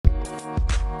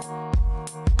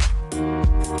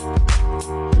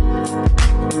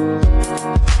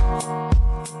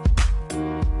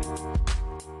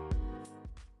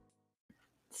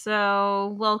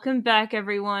So, welcome back,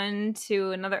 everyone,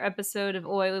 to another episode of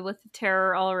Oil with the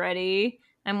Terror already.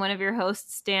 I'm one of your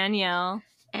hosts, Danielle.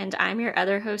 And I'm your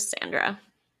other host, Sandra.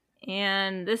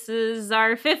 And this is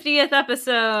our 50th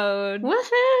episode.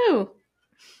 Woohoo!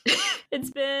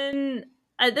 It's been,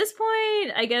 at this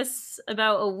point, I guess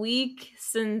about a week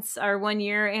since our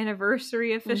 1-year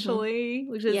anniversary officially,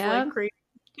 which is like crazy.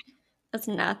 That's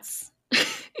nuts.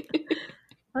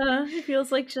 It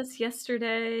feels like just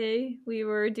yesterday we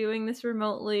were doing this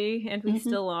remotely, and we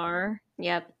still are.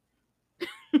 Yep.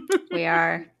 We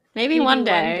are. Maybe one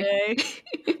day.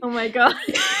 Oh my god.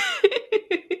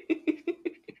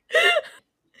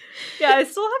 Yeah, I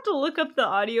still have to look up the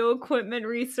audio equipment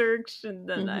research, and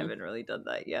then I haven't really done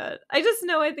that yet. I just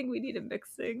know I think we need a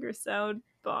mixing or sound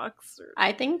box.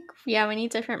 I think, we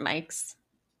need different mics.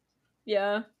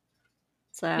 Yeah.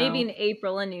 So maybe in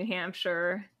April in New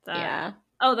Hampshire. Yeah.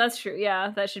 Oh, that's true.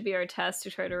 Yeah, that should be our test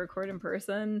to try to record in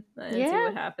person and see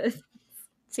what happens.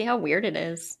 See how weird it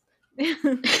is.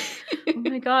 Oh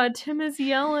my god, Tim is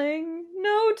yelling.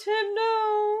 No, Tim,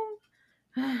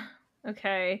 no.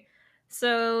 Okay.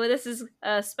 So this is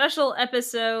a special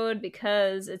episode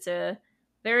because it's a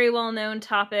very well-known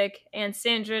topic, and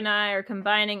Sandra and I are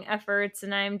combining efforts,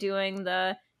 and I'm doing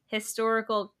the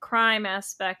historical crime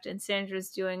aspect, and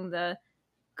Sandra's doing the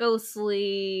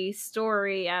ghostly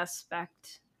story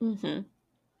aspect. Do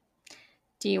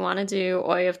you want to do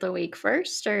Oi of the Week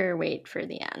first, or wait for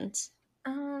the end?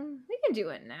 We can do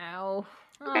it now.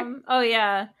 Okay. Oh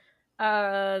yeah.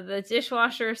 The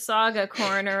dishwasher saga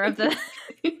corner of the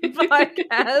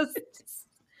podcast.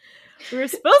 We were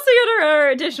supposed to get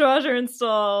our dishwasher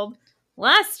installed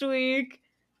last week.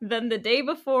 Then the day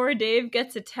before, Dave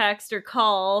gets a text or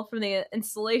call from the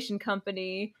installation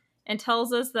company and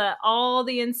tells us that all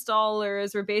the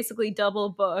installers were basically double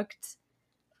booked.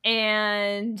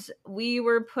 And we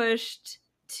got pushed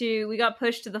to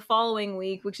the following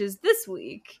week, which is this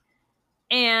week.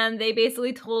 And they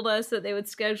basically told us that they would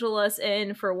schedule us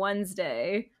in for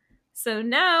Wednesday. So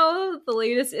now the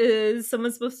latest is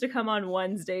someone's supposed to come on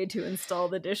Wednesday to install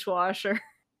the dishwasher.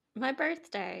 My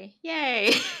birthday.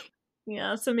 Yay.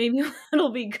 Yeah, so maybe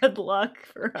it'll be good luck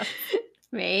for us.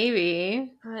 Maybe.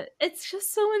 But it's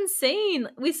just so insane.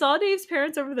 We saw Dave's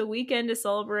parents over the weekend to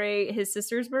celebrate his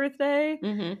sister's birthday.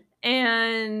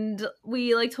 And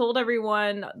we told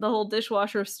everyone the whole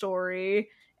dishwasher story.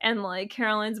 And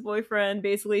Caroline's boyfriend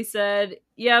basically said,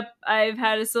 yep, I've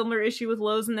had a similar issue with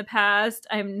Lowe's in the past.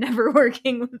 I'm never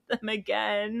working with them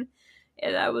again.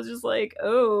 And I was just like,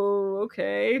 oh,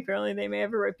 okay. Apparently they may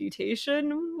have a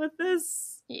reputation with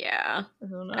this. Yeah.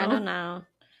 I don't know.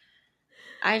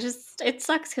 It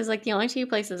sucks because the only two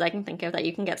places I can think of that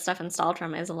you can get stuff installed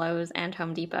from is Lowe's and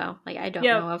Home Depot. I don't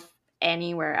know of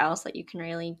anywhere else that you can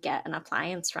really get an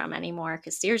appliance from anymore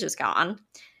because Sears is gone.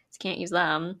 So can't use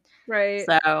them. Right.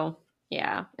 So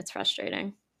yeah, it's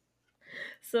frustrating.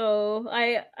 So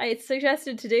I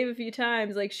suggested to Dave a few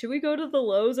times, should we go to the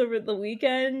Lowe's over the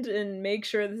weekend and make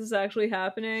sure this is actually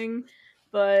happening?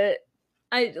 But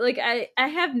I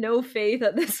have no faith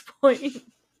at this point.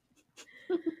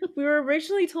 We were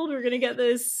originally told we were going to get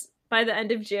this by the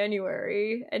end of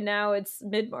January, and now it's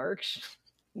mid-March.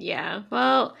 Yeah,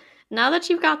 well, now that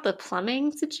you've got the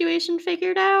plumbing situation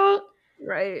figured out,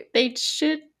 right, they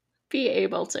should be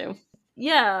able to.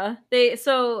 Yeah, they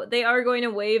are going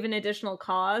to waive an additional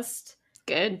cost.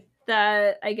 Good.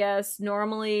 That I guess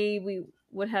normally we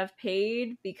would have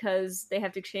paid because they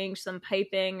have to change some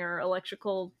piping or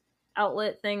electrical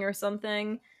outlet thing or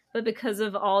something. But because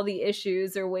of all the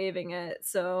issues, they're waiving it.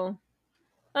 So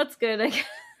that's good, I guess.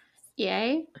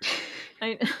 Yay.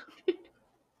 I know.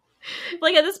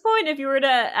 At this point, if you were to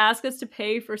ask us to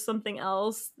pay for something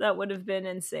else, that would have been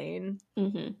insane.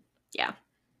 Yeah,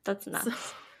 that's nuts. So,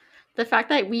 the fact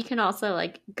that we can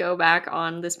also go back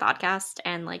on this podcast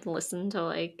and listen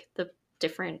to the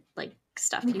different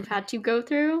stuff you've had to go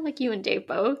through, you and Dave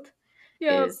both,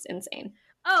 is insane.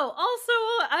 Oh, also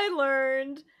I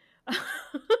learned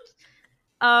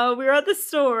we were at the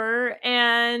store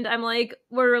and I'm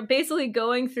we're basically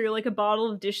going through a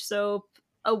bottle of dish soap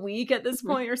a week at this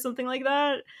point or something like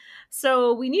that.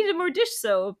 So we needed more dish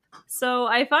soap. So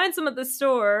I find some at the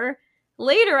store.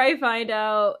 Later I find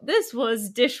out this was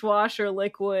dishwasher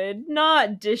liquid,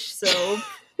 not dish soap.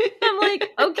 I'm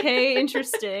okay,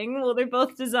 interesting. Well, they're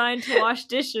both designed to wash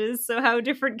dishes, so how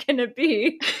different can it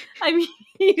be?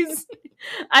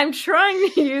 I'm trying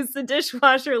to use the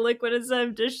dishwasher liquid instead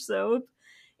of dish soap,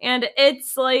 and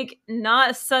it's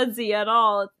not sudsy at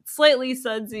all. It's slightly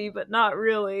sudsy, but not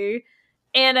really.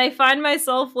 And I find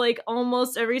myself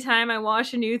almost every time I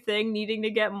wash a new thing needing to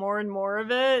get more and more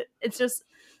of it. It's just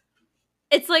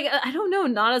it's like, I don't know,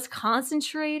 not as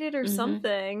concentrated or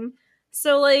something.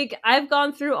 So like I've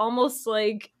gone through almost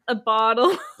like a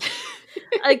bottle,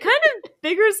 a kind of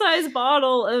bigger size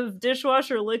bottle of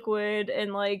dishwasher liquid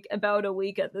in like about a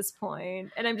week at this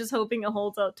point, and I'm just hoping it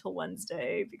holds out till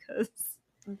Wednesday because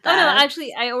oh no,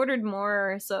 actually I ordered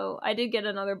more, so I did get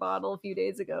another bottle a few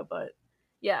days ago, but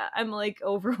yeah, I'm like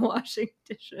overwashing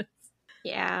dishes.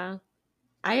 Yeah,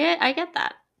 I get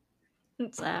that.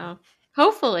 So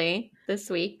hopefully this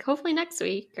week, hopefully next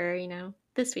week, or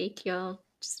this week, you'll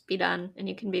just be done and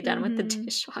you can be done with the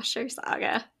dishwasher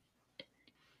saga.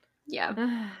 Yeah.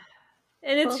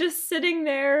 And it's just sitting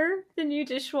there. The new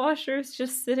dishwasher's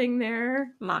just sitting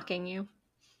there. Mocking you.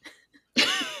 The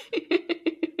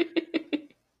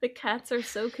cats are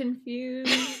so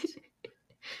confused.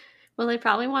 Well, they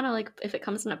probably want to, like, if it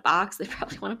comes in a box, they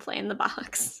probably want to play in the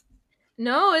box.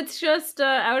 No, it's just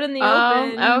out in the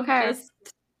open. Okay. Just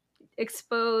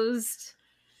exposed.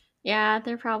 Yeah,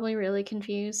 they're probably really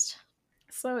confused.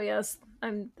 So yes,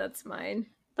 that's mine.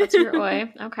 That's your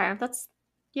oi. Okay,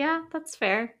 that's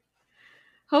fair.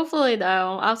 Hopefully,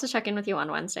 though, I'll have to check in with you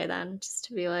on Wednesday then, just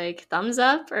to be like, thumbs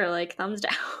up or like thumbs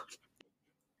down.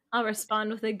 I'll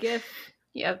respond with a GIF.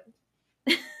 Yep.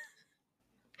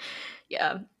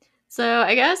 Yeah. So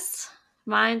I guess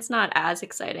mine's not as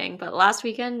exciting, but last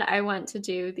weekend I went to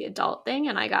do the adult thing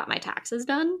and I got my taxes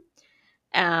done.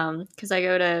 Because I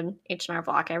go to H&R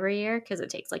Block every year because it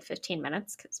takes like 15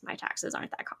 minutes because my taxes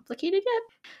aren't that complicated yet.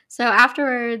 So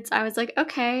afterwards, I was like,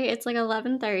 okay, it's like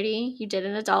 11:30. You did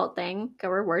an adult thing. Go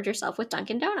reward yourself with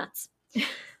Dunkin' Donuts.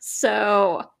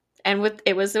 So, and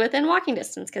it was within walking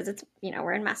distance because it's,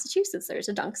 we're in Massachusetts. There's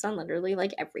a Dunks on literally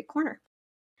like every corner.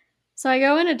 So I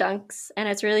go into Dunks and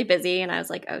it's really busy. And I was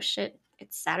like, oh shit,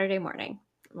 it's Saturday morning.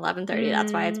 11:30,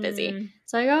 that's why it's busy.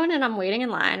 So I go in and I'm waiting in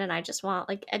line and I just want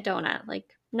like a donut,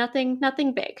 like nothing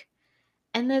big.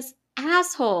 And this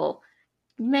asshole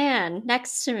man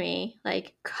next to me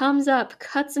like comes up,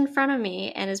 cuts in front of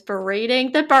me and is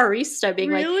berating the barista,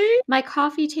 being like, my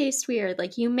coffee tastes weird,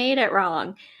 like you made it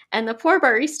wrong. And the poor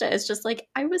barista is just like,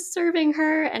 I was serving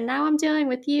her and now I'm dealing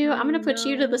with you. I'm gonna put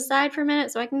you to the side for a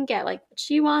minute so I can get like what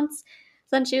she wants.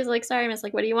 So then she was like, sorry miss,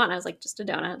 like what do you want? I was like, just a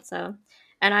donut. So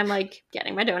and I'm like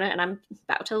getting my donut and I'm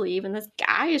about to leave. And this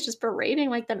guy is just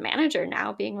berating like the manager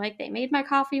now, being like, they made my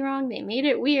coffee wrong. They made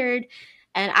it weird.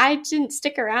 And I didn't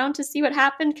stick around to see what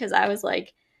happened because I was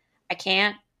like, I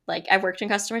can't. Like, I've worked in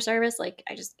customer service. Like,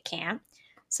 I just can't.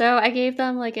 So I gave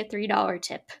them like a $3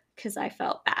 tip because I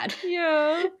felt bad.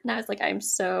 Yeah. And I was like, I'm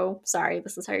so sorry.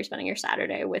 This is how you're spending your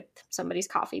Saturday with somebody's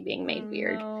coffee being made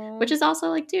weird. No. Which is also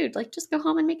like, dude, like, just go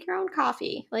home and make your own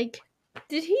coffee. Like,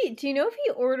 do you know if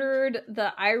he ordered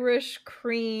the Irish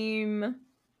cream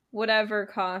whatever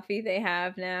coffee they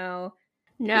have now?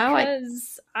 No,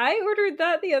 because I ordered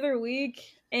that the other week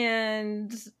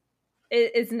and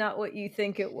it is not what you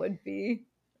think it would be.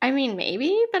 I mean,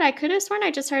 maybe, but I could have sworn I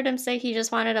just heard him say he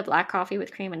just wanted a black coffee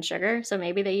with cream and sugar. So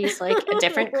maybe they use like a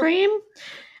different cream.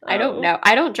 I don't know.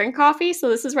 I don't drink coffee, so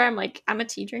this is where I'm like, I'm a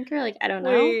tea drinker. Like, I don't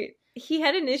know. Wait, he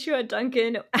had an issue at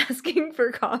Dunkin' asking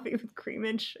for coffee with cream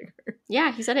and sugar.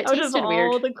 Yeah, he said it tasted weird. Out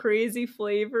of all the crazy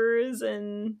flavors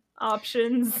and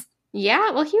options.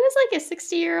 Yeah, well, he was like a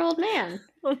 60-year-old man.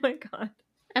 Oh my god.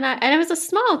 And it was a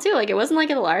small too. Like, it wasn't like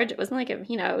a large. It wasn't like a,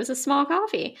 it was a small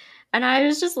coffee. And I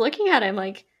was just looking at him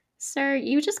like, sir,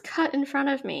 you just cut in front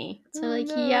of me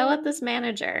to yell at this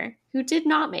manager who did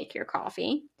not make your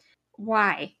coffee.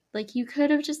 Why? Like, you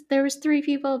could have just, there was 3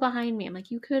 people behind me. I'm like,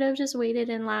 you could have just waited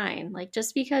in line. Like,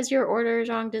 just because your order is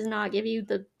wrong does not give you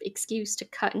the excuse to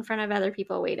cut in front of other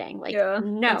people waiting. Like,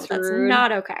 no, that's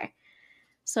not okay.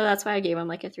 So that's why I gave him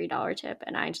like a $3 tip.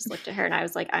 And I just looked at her and I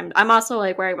was like, I'm also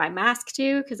like wearing my mask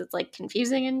too, because it's like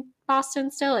confusing in Boston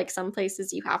still. Like, some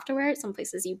places you have to wear it, some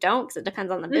places you don't, because it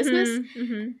depends on the business.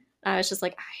 I was just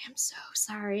like, I am so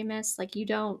sorry, miss. Like, you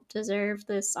don't deserve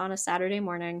this on a Saturday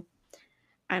morning.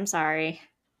 I'm sorry.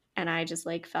 And I just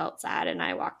like felt sad and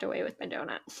I walked away with my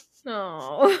donut.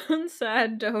 Oh,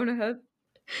 sad donut.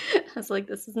 I was like,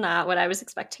 this is not what I was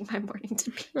expecting my morning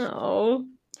to be. Oh.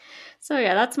 So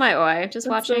yeah, that's my oi. Just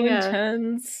that's watching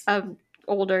a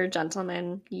older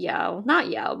gentleman not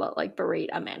yell, but like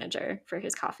berate a manager for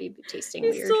his coffee tasting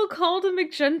weird. You still called him a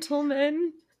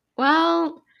gentleman.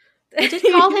 Well, I did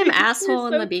call him asshole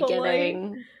in the beginning.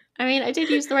 Polite. I mean, I did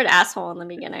use the word asshole in the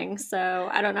beginning, so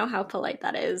I don't know how polite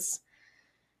that is.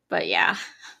 But yeah,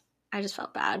 I just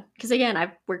felt bad. Because again,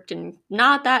 I've worked in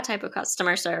not that type of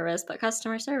customer service, but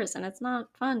customer service, and it's not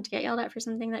fun to get yelled at for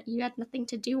something that you had nothing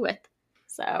to do with.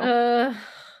 So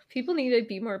people need to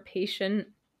be more patient.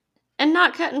 And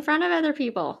not cut in front of other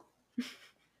people.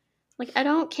 Like, I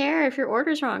don't care if your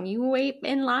order's wrong. You wait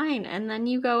in line and then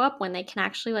you go up when they can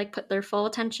actually, like, put their full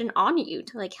attention on you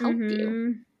to, like, help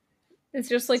you. It's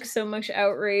just, like, so much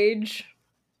outrage.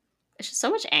 It's just so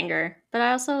much anger. But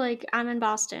I also, like, I'm in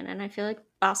Boston, and I feel like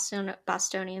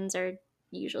Bostonians are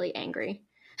usually angry.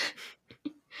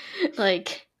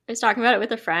 Like, I was talking about it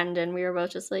with a friend, and we were both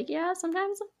just like, yeah,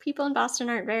 sometimes people in Boston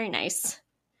aren't very nice.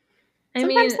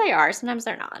 Sometimes they are, sometimes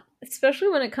they're not. Especially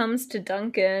when it comes to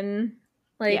Dunkin'.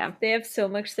 Like, they have so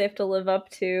much they have to live up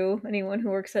to. Anyone who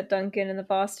works at Dunkin' in the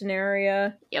Boston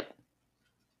area. Yep.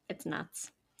 It's nuts.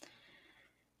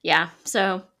 Yeah,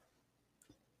 so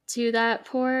to that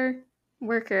poor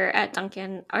worker at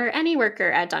Dunkin', or any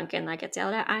worker at Dunkin' that gets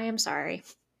yelled at, I am sorry.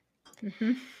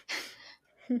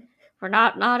 We're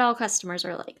not all customers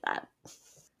are like that.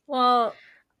 Well,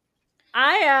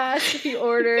 I asked if you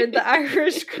ordered the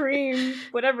Irish cream,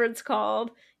 whatever it's called.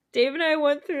 Dave and I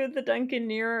went through the Dunkin'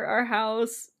 near our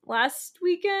house last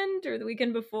weekend or the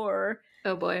weekend before.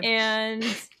 Oh boy. And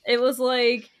it was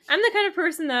like, I'm the kind of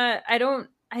person that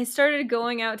I started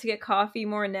going out to get coffee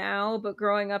more now, but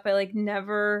growing up I like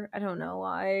never, I don't know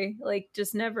why, like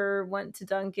just never went to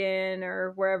Dunkin'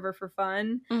 or wherever for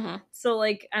fun. So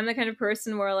like I'm the kind of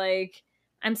person where like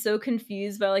I'm so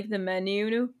confused by like the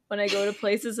menu when I go to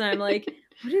places and I'm like,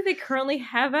 what do they currently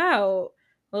have out?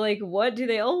 Or like, what do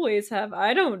they always have?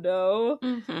 I don't know.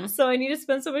 So I need to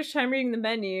spend so much time reading the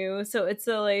menu. So it's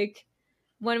a like,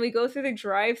 when we go through the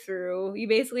drive-through, you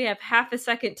basically have half a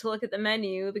second to look at the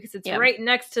menu because it's right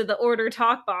next to the order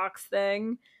talk box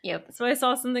thing. So I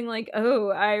saw something like,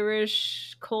 oh,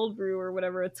 Irish cold brew or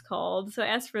whatever it's called. So I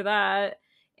asked for that.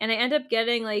 And I end up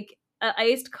getting like an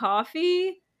iced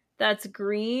coffee that's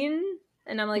green.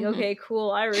 And I'm like, okay,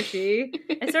 cool, Irishy.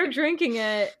 I start drinking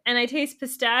it and I taste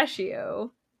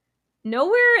pistachio.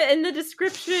 Nowhere in the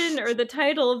description or the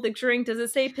title of the drink does it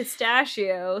say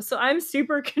pistachio, so I'm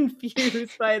super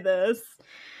confused by this.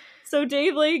 So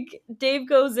Dave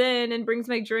goes in and brings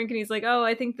my drink and he's like, oh,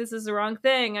 I think this is the wrong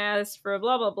thing. I asked for a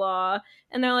blah, blah, blah.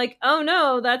 And they're like, oh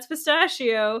no, that's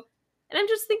pistachio. And I'm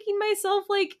just thinking to myself,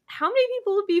 like, how many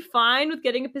people would be fine with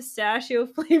getting a pistachio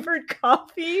flavored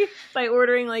coffee by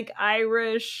ordering like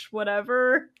Irish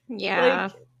whatever? Yeah.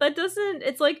 Like, that doesn't,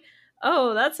 it's like,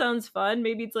 oh, that sounds fun.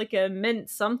 Maybe it's like a mint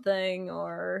something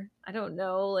or I don't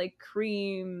know, like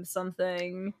cream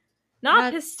something.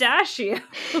 Not pistachio.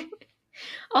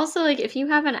 Also, like if you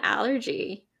have an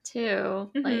allergy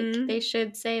too, like they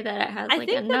should say that it has like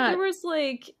a nut. I think that there was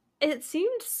like, it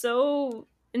seemed so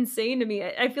insane to me.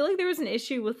 I feel like there was an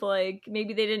issue with like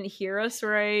maybe they didn't hear us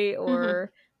right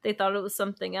or they thought it was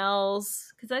something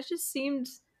else because that just seemed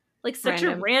like such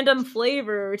a random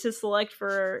flavor to select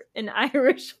for an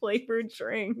Irish flavored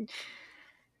drink.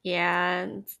 Yeah,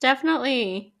 it's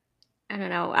definitely, I don't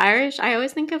know, Irish. I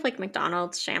always think of like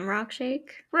McDonald's Shamrock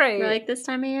Shake. Right. For, like this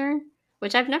time of year,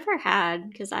 which I've never had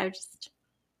because I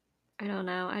don't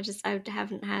know. I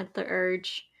haven't had the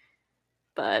urge,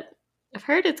 but I've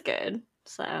heard it's good.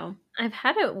 So I've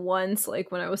had it once,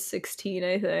 like when I was 16,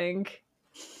 I think.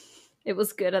 It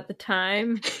was good at the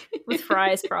time. With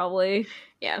fries, probably.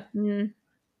 Yeah.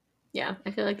 Yeah, I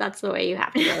feel like that's the way you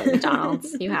have to go to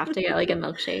McDonald's. You have to get like a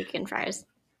milkshake and fries.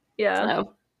 Yeah.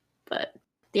 So, but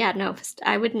yeah, no,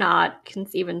 I would not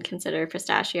even consider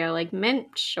pistachio. Like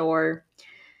mint, sure.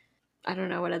 I don't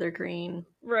know what other green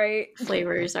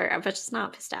flavors are, but it's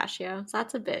not pistachio. So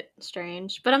that's a bit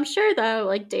strange. But I'm sure though,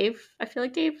 like Dave, I feel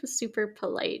like Dave was super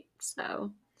polite.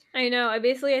 So I know. I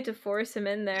basically had to force him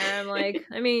in there. I'm like,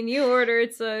 I mean, you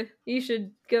ordered, so you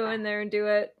should go in there and do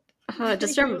it.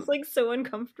 It was like so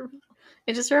uncomfortable.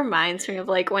 It just reminds me of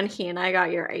like when he and I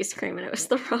got your ice cream and it was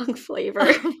the wrong flavor.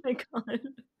 Oh my god.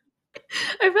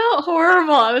 I felt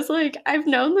horrible. I was like, I've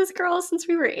known this girl since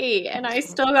we were 8 and I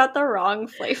still got the wrong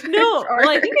flavor. No, well,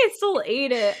 I think I still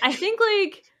ate it. I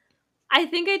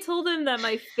think I told him that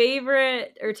my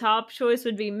favorite or top choice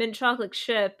would be mint chocolate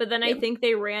chip, but then I think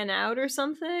they ran out or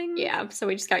something. Yeah, so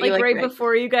we just got you like right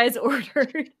before you guys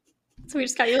ordered. So we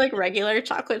just got you like regular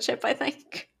chocolate chip, I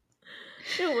think.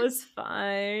 It was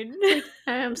fine.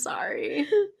 I'm sorry.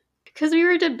 Because we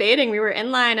were debating, we were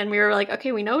in line and we were like,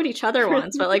 okay, we know what each other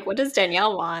wants, but like, what does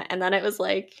Danielle want? And then it was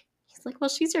like, he's like, well,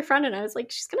 she's your friend. And I was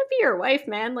like, she's going to be your wife,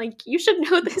 man. Like, you should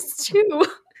know this too.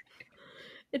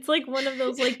 It's like one of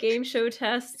those like game show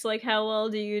tests, like how well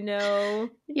do you know?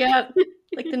 Yep.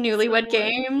 Like the newlywed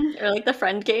game or like the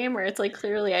friend game where it's like,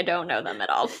 clearly I don't know them at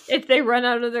all. If they run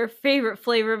out of their favorite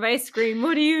flavor of ice cream,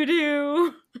 what do you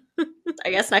do? I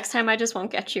guess next time I just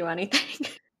won't get you anything.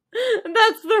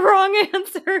 That's the wrong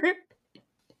answer.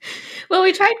 Well,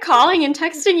 we tried calling and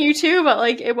texting you too, but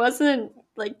like it wasn't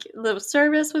like the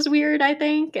service was weird, I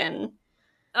think, and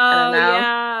I don't Oh, know.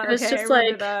 yeah. It was Okay, I just remember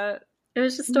like, that. it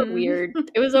was just Mhm.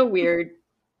 it was a weird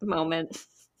moment.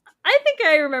 I think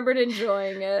I remembered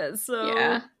enjoying it, Yeah. so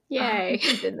I Yay.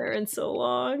 haven't been there in so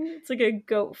long. It's like a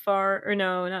goat farm, or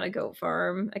no, not a goat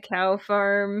farm, a cow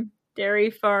farm,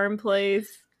 dairy farm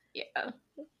place. Yeah,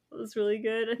 It was really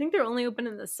good. I think they're only open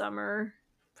in the summer.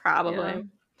 Yeah. probably.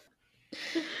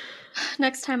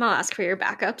 Next time I'll ask for your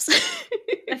backups.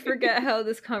 I forget how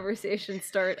this conversation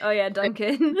started. Oh yeah,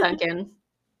 Duncan. Duncan.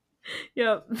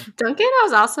 Yep. Duncan, I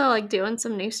was also like doing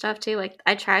some new stuff too. Like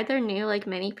I tried their new like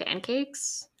mini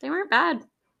pancakes. They weren't bad.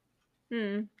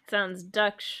 Sounds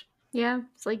Dutch. Yeah,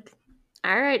 it's like,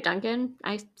 all right, Duncan.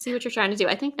 I see what you're trying to do.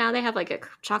 I think now they have like a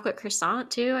chocolate croissant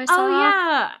too. I Oh saw.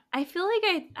 yeah, I feel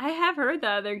like I have heard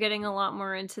that they're getting a lot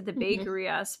more into the Mhm. bakery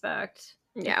aspect.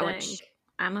 I Yeah, think. which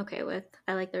I'm okay with.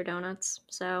 I like their donuts.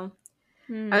 So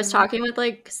I was Hmm. talking with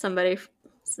like somebody,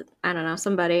 I don't know,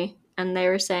 somebody, and they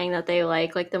were saying that they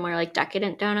like the more like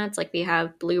decadent donuts. Like we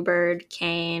have Bluebird,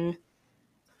 Cane.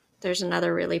 There's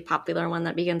another really popular one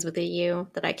that begins with a U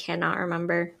that I cannot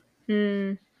remember.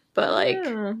 Hmm. But like,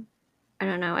 Yeah. I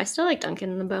don't know. I still like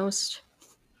Dunkin' the most.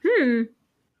 Hmm. You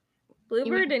would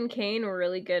Bluebird and Cane were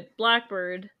really good.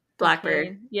 Blackbird and Blackbird.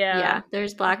 Cane. Yeah. Yeah,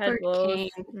 there's I've had Blackbird, both. Cane,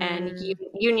 and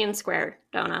Union Square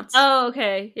donuts. Oh,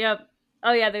 okay. Yep.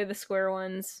 Oh yeah, they're the square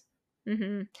ones.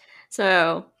 Mm-hmm.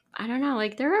 So I don't know.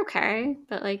 Like they're okay,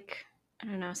 but like I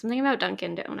don't know. Something about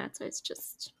Dunkin' Donuts. It's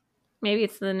just Maybe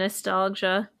it's the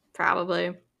nostalgia.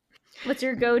 probably What's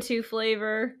your go-to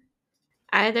flavor?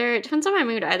 either. It depends on my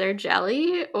mood. Either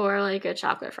jelly or like a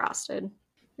chocolate frosted.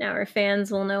 Now our fans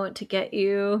will know what to get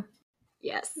you.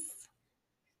 Yes.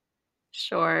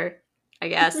 Sure. I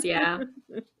guess. Yeah.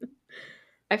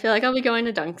 I feel like I'll be going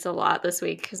to Dunk's a lot this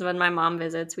week because when my mom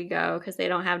visits, we go because they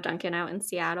don't have Dunkin' out in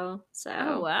Seattle. Oh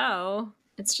So wow.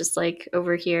 it's just like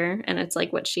over here, and it's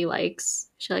like what she likes.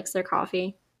 She likes their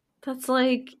coffee. That's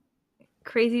like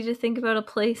crazy to think about a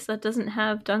place that doesn't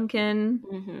have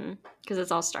Dunkin'. Because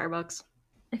it's all Starbucks.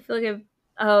 I feel like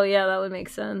oh yeah, that would make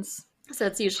sense. So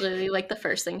it's usually like the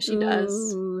first thing she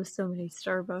does. Ooh, so many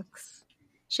Starbucks.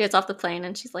 She gets off the plane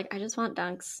and she's like, I just want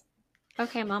Dunks.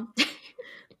 Okay, mom.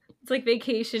 It's like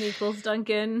vacation equals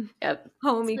Dunkin'. Yep.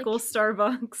 Home It's equals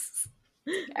Starbucks.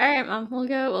 All right, mom,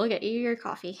 we'll get you your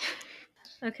coffee.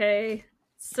 Okay.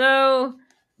 So,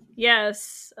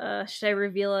 yes. Should I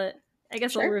reveal it? I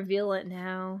guess I'll Sure. reveal it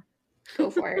now. Go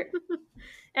for it.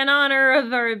 In honor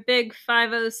of our big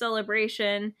 5-0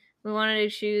 celebration, we wanted to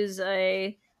choose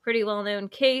a pretty well-known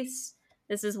case.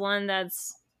 This is one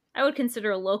that's, I would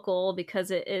consider local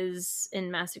because it is in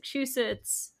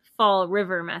Massachusetts, Fall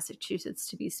River, Massachusetts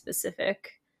to be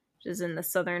specific, which is in the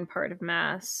southern part of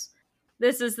Mass.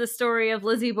 This is the story of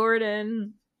Lizzie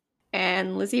Borden.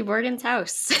 And Lizzie Borden's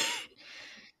house.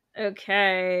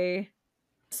 Okay.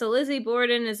 So Lizzie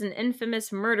Borden is an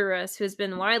infamous murderess who has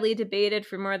been widely debated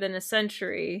for more than a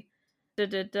century.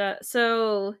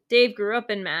 So Dave grew up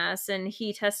in Mass, and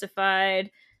he testified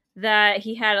that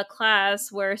he had a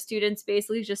class where students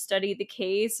basically just studied the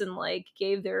case and like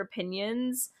gave their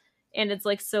opinions. And it's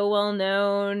like so well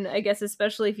known, I guess,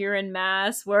 especially if you're in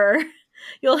Mass, where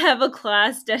you'll have a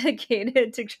class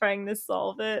dedicated to trying to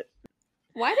solve it.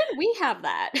 Why did we have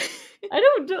that?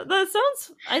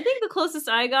 I think the closest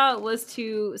I got was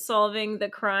to solving the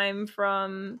crime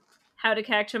from To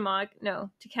Catch a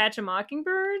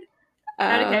Mockingbird.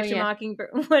 How to Catch a Yeah. Mockingbird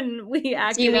when we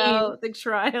acted out the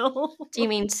trial. Do you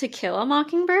mean To Kill a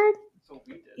Mockingbird?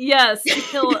 Yes, to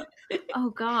kill.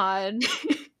 Oh God.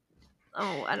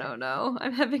 Oh, I don't know.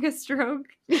 I'm having a stroke.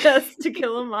 Yes, To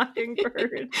Kill a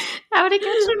Mockingbird. How to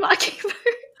Catch a Mockingbird.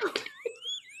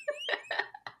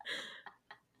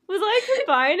 Was I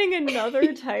combining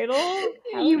another title?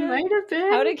 You might have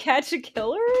been. How to Catch a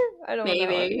Killer? I don't know. I've been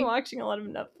Maybe. watching a lot of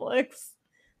Netflix.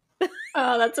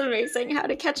 Oh, that's amazing. How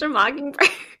to Catch a Mockingbird.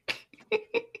 But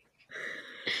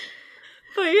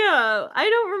yeah, I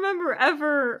don't remember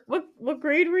ever. What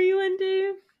grade were you in,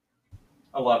 Dave?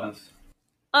 11th.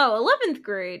 Oh, 11th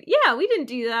grade. Yeah, we didn't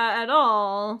do that at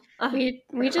all. We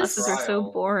just classes are so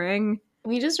boring.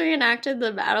 We just reenacted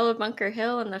the Battle of Bunker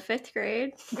Hill in the 5th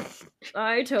grade.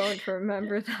 I don't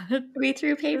remember that. We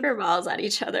threw paper balls at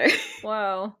each other.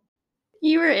 Wow.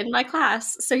 You were in my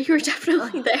class, so you were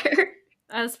definitely there.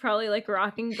 I was probably like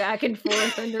rocking back and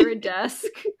forth under a desk.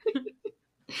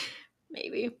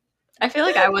 Maybe. I feel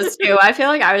like I was too. I feel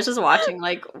like I was just watching,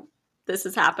 like, this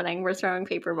is happening. We're throwing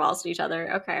paper balls at each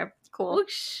other. Okay, cool.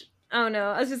 Oh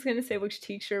no, I was just gonna say which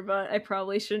teacher, but I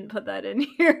probably shouldn't put that in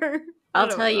here. I'll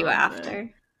tell you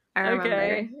after. I remember.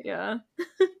 Okay, yeah.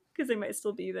 Because they might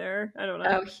still be there. I don't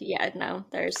know. Oh, yeah, no,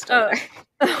 they're still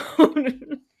there.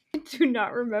 I do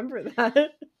not remember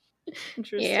that.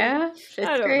 Interesting. Yeah, I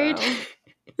 5th don't grade.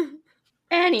 know.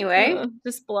 Anyway.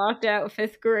 Just blocked out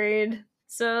 5th grade.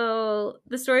 So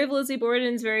the story of Lizzie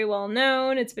Borden is very well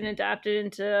known. It's been adapted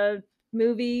into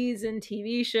movies and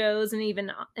TV shows and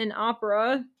even an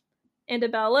opera and a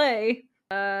ballet.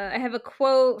 I have a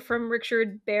quote from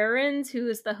Richard Behrens, who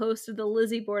is the host of the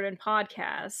Lizzie Borden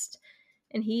podcast.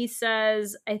 And he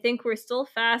says, I think we're still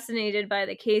fascinated by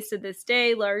the case to this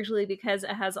day, largely because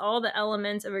it has all the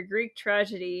elements of a Greek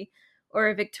tragedy or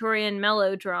a Victorian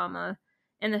melodrama.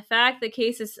 And the fact the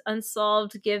case is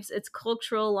unsolved gives its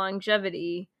cultural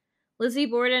longevity. Lizzie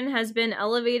Borden has been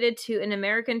elevated to an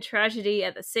American tragedy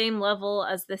at the same level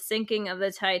as the sinking of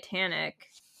the Titanic.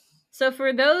 So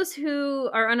for those who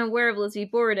are unaware of Lizzie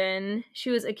Borden, she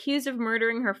was accused of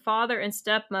murdering her father and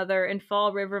stepmother in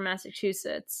Fall River,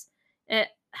 Massachusetts. It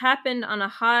happened on a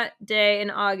hot day in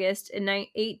August in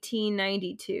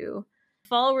 1892.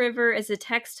 Fall River is a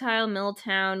textile mill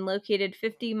town located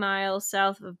 50 miles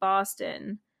south of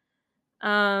Boston.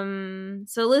 So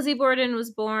Lizzie Borden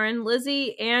was born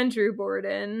Lizzie Andrew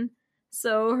Borden.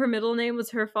 So her middle name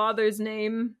was her father's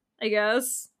name, I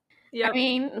guess. Yep. I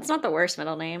mean, it's not the worst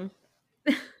middle name.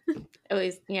 At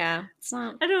least, yeah, it's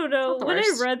not. I don't know. When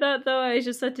I read that, though, I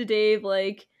just said to Dave,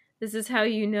 like, this is how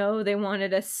you know they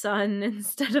wanted a son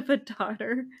instead of a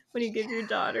daughter. When you give your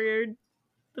daughter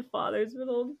the father's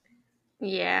middle.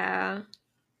 Yeah.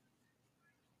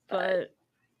 But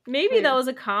maybe that was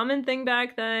a common thing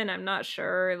back then. I'm not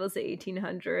sure. It was the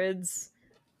 1800s.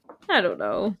 I don't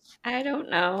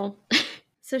know.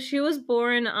 So she was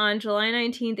born on July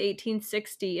 19th,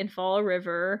 1860 in Fall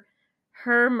River.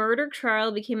 Her murder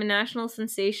trial became a national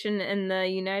sensation in the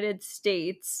United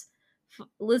States.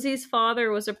 Lizzie's father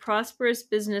was a prosperous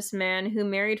businessman who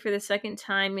married for the second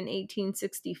time in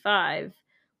 1865.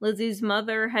 Lizzie's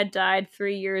mother had died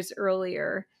 3 years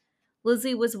earlier.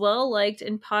 Lizzie was well liked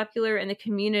and popular in the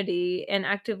community and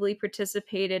actively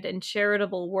participated in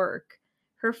charitable work.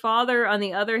 Her father, on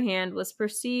the other hand, was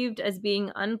perceived as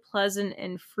being unpleasant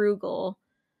and frugal.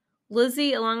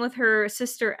 Lizzie, along with her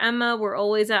sister Emma, were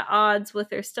always at odds with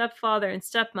their stepfather and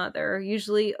stepmother,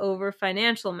 usually over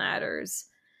financial matters.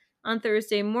 On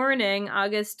Thursday morning,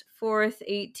 August 4th,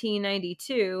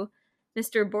 1892,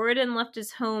 Mr. Borden left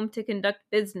his home to conduct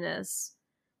business.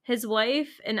 His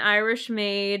wife, an Irish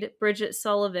maid, Bridget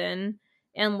Sullivan,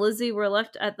 and Lizzie were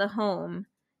left at the home.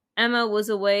 Emma was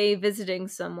away visiting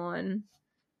someone.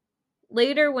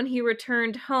 Later, when he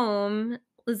returned home,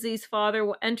 Lizzie's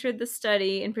father entered the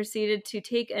study and proceeded to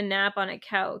take a nap on a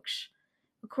couch.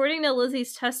 According to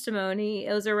Lizzie's testimony,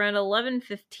 it was around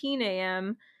 11:15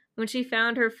 a.m. when she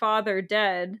found her father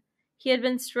dead. He had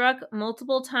been struck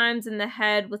multiple times in the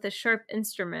head with a sharp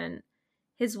instrument.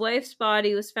 His wife's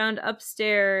body was found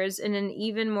upstairs in an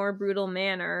even more brutal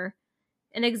manner.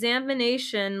 An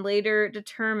examination later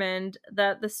determined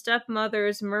that the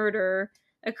stepmother's murder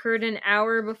occurred an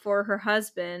hour before her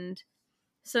husband.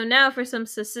 So now for some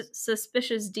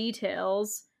suspicious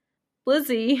details.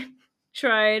 Lizzie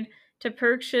tried to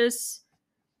purchase,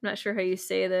 I'm not sure how you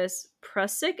say this,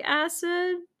 prussic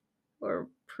acid or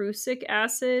prussic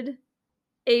acid,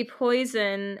 a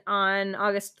poison on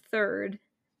August 3rd.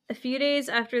 A few days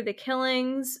after the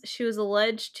killings, she was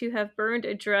alleged to have burned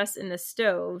a dress in the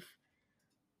stove.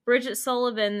 Bridget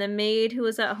Sullivan, the maid who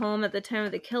was at home at the time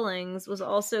of the killings, was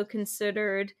also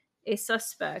considered a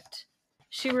suspect.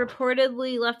 She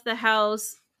reportedly left the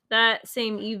house that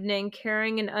same evening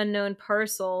carrying an unknown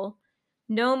parcel.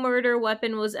 No murder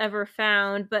weapon was ever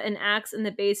found, but an axe in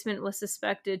the basement was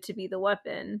suspected to be the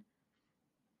weapon.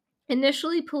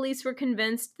 Initially, police were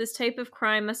convinced this type of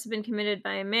crime must have been committed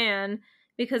by a man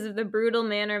because of the brutal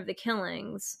manner of the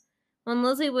killings. When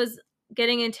Lizzie was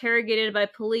getting interrogated by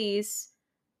police,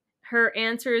 her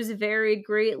answers varied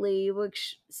greatly,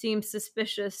 which seemed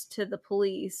suspicious to the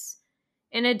police.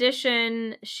 In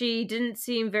addition, she didn't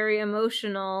seem very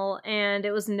emotional, and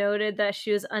it was noted that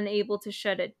she was unable to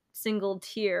shed a single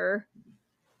tear.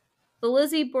 The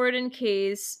Lizzie Borden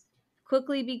case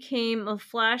quickly became a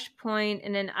flashpoint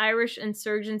in an Irish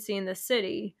insurgency in the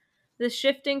city. The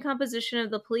shifting composition of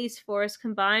the police force,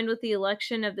 combined with the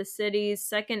election of the city's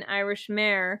second Irish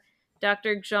mayor,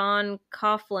 Dr. John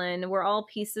Coughlin, were all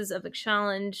pieces of a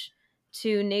challenge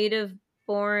to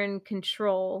native-born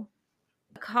control.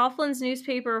 Coughlin's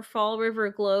newspaper, Fall River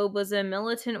Globe, was a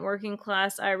militant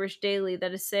working-class Irish daily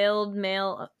that assailed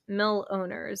mill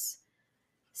owners.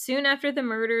 Soon after the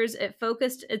murders, it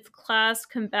focused its class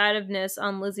combativeness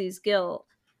on Lizzie's guilt.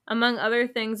 Among other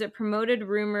things, it promoted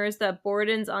rumors that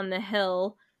Bordens on the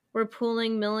Hill were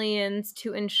pooling millions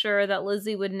to ensure that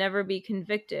Lizzie would never be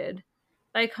convicted.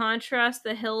 By contrast,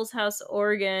 the Hills House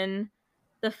organ,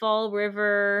 the Fall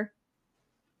River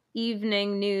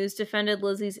Evening News defended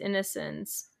Lizzie's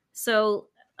innocence. So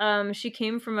she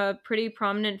came from a pretty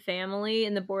prominent family,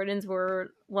 and the Bordens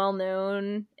were well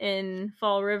known in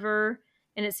Fall River,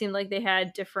 and it seemed like they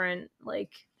had different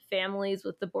like families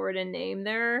with the Borden name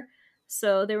there.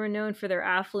 So they were known for their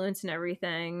affluence and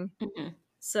everything. Mm-hmm.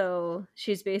 So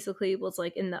she's basically was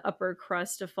like in the upper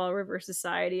crust of Fall River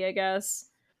society, I guess.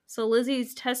 So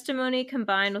Lizzie's testimony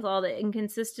combined with all the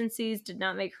inconsistencies did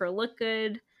not make her look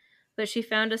good, but she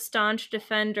found a staunch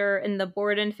defender in the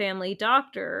Borden family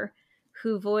doctor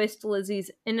who voiced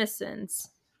Lizzie's innocence.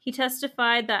 He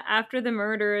testified that after the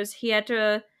murders, he had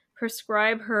to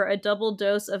prescribe her a double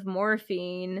dose of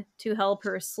morphine to help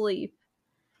her sleep.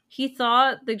 He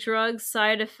thought the drug's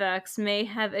side effects may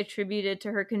have attributed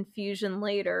to her confusion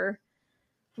later.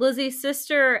 Lizzie's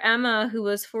sister, Emma, who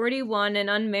was 41 and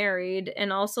unmarried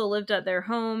and also lived at their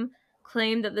home,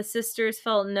 claimed that the sisters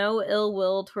felt no ill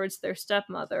will towards their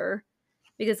stepmother,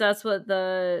 because that's what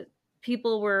the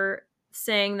people were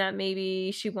saying, that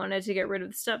maybe she wanted to get rid of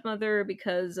the stepmother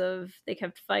because of they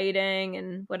kept fighting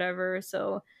and whatever.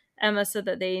 So Emma said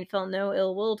that they felt no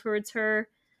ill will towards her.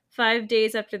 5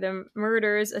 days after the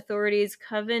murders, authorities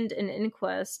convened an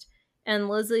inquest, and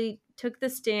Lizzie took the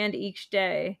stand each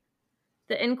day.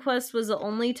 The inquest was the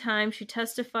only time she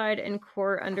testified in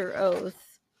court under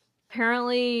oath.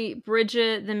 Apparently,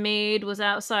 Bridget, the maid, was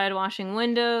outside washing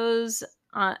windows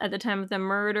at the time of the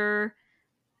murder.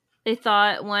 They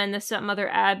thought when the stepmother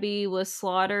Abby was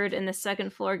slaughtered in the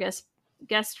second floor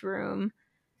guest room,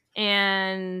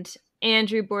 and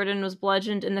Andrew Borden was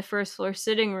bludgeoned in the first floor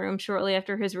sitting room shortly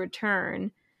after his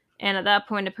return. And at that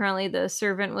point, apparently the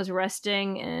servant was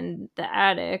resting in the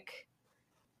attic.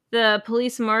 The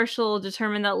police marshal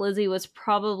determined that Lizzie was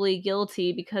probably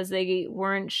guilty because they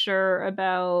weren't sure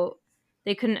about,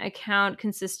 they couldn't account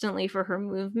consistently for her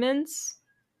movements.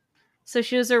 So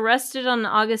she was arrested on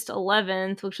August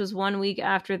 11th, which was 1 week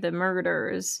after the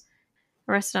murders.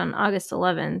 Arrested on August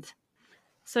 11th.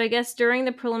 So I guess during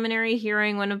the preliminary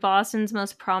hearing, one of Boston's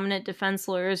most prominent defense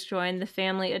lawyers joined the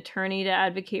family attorney to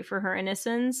advocate for her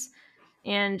innocence,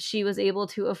 and she was able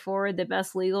to afford the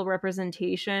best legal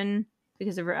representation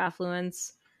because of her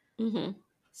affluence. Mm-hmm.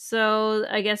 So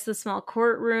I guess the small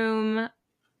courtroom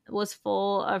was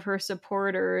full of her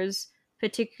supporters,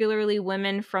 particularly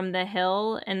women from the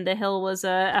Hill, and the Hill was a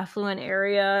affluent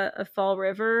area of Fall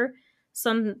River.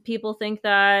 Some people think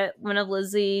that one of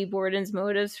Lizzie Borden's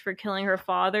motives for killing her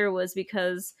father was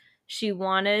because she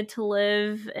wanted to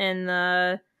live in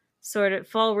the sort of,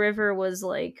 Fall River was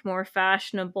like more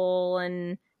fashionable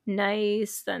and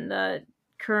nice than the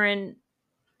current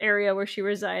area where she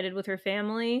resided with her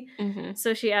family. Mm-hmm.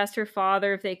 So she asked her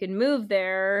father if they could move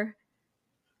there,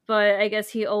 but I guess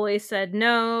he always said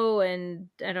no, and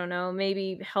I don't know,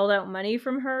 maybe held out money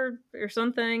from her or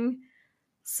something.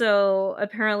 So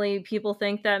apparently people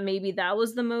think that maybe that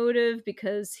was the motive,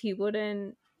 because he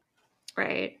wouldn't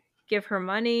give her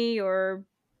money or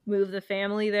move the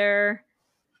family there.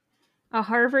 A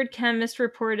Harvard chemist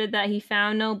reported that he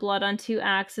found no blood on 2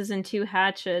 axes and 2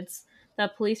 hatchets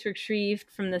that police retrieved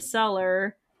from the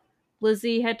cellar.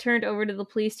 Lizzie had turned over to the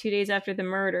police 2 days after the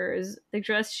murders. The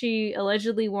dress she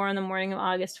allegedly wore on the morning of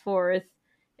August 4th,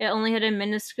 it only had a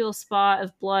minuscule spot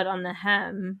of blood on the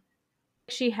hem.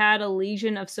 She had a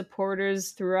legion of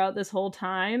supporters throughout this whole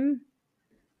time.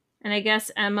 And I guess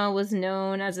Emma was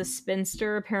known as a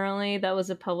spinster, apparently. That was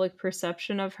a public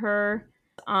perception of her.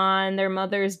 On their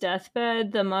mother's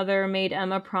deathbed, the mother made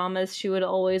Emma promise she would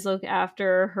always look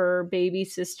after her baby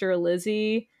sister,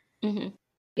 Lizzie. Mm-hmm.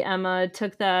 Emma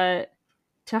took that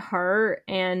to heart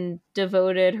and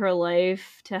devoted her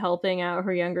life to helping out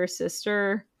her younger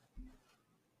sister.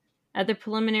 At the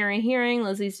preliminary hearing,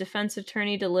 Lizzie's defense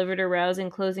attorney delivered a rousing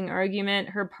closing argument.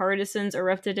 Her partisans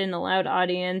erupted in a loud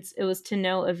audience. It was to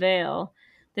no avail.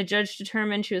 The judge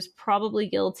determined she was probably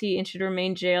guilty and should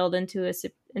remain jailed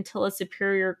until a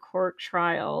superior court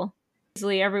trial.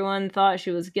 Basically, everyone thought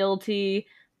she was guilty,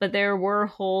 but there were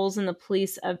holes in the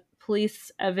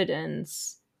police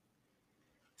evidence.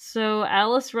 So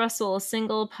Alice Russell, a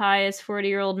single, pious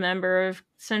 40-year-old member of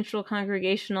Central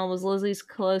Congregational, was Lizzie's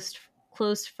close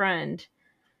friend.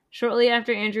 Shortly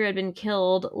after Andrew had been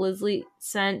killed, Lizzie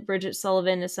sent Bridget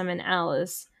Sullivan to summon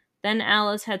Alice. Then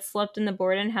Alice had slept in the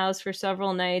Borden house for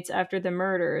several nights after the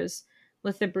murders,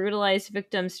 with the brutalized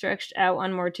victim stretched out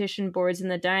on mortician boards in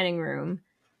the dining room.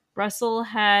 Russell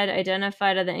had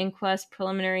identified at the inquest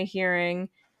preliminary hearing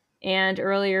and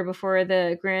earlier before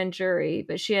the grand jury,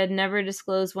 but she had never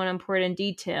disclosed one important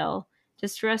detail.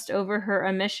 Distressed over her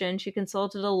omission, she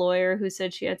consulted a lawyer who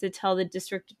said she had to tell the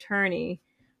district attorney.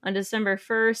 On December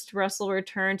 1st, Russell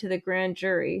returned to the grand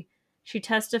jury. She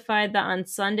testified that on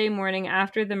Sunday morning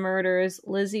after the murders,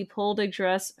 Lizzie pulled a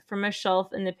dress from a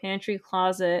shelf in the pantry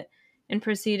closet and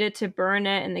proceeded to burn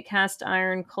it in the cast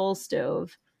iron coal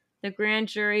stove. The grand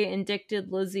jury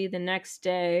indicted Lizzie the next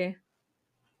day.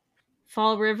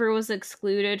 Fall River was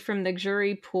excluded from the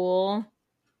jury pool.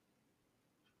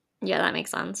 Yeah, that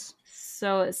makes sense.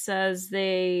 So it says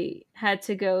they had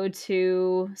to go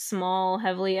to small,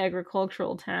 heavily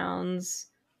agricultural towns.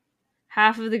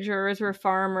 Half of the jurors were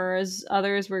farmers,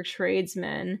 others were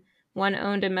tradesmen. One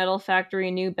owned a metal factory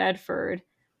in New Bedford.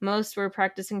 Most were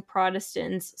practicing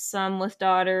Protestants, some with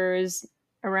daughters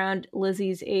around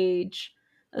Lizzie's age.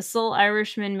 A sole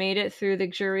Irishman made it through the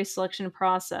jury selection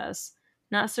process.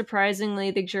 Not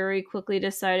surprisingly, the jury quickly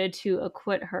decided to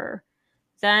acquit her.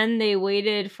 Then they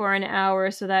waited for an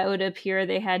hour so that it would appear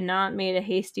they had not made a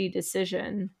hasty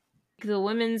decision. The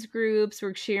women's groups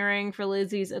were cheering for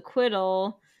Lizzie's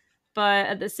acquittal, but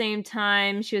at the same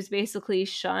time, she was basically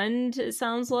shunned, it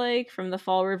sounds like, from the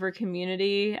Fall River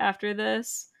community after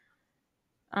this.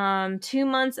 2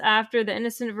 months after the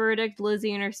innocent verdict,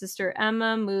 Lizzie and her sister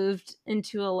Emma moved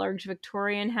into a large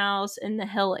Victorian house in the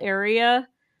Hill area.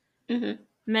 Mm-hmm.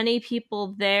 Many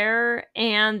people there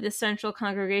and the Central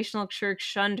Congregational Church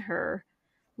shunned her.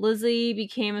 Lizzie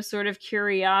became a sort of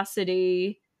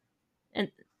curiosity in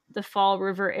the Fall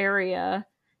River area.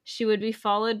 She would be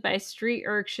followed by street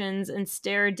urchins and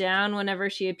stared down whenever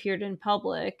she appeared in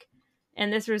public,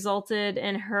 and this resulted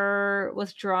in her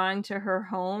withdrawing to her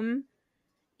home.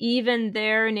 Even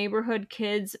there, neighborhood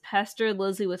kids pestered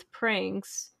Lizzie with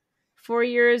pranks. 4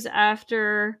 years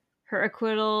after her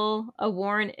acquittal, a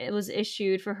warrant was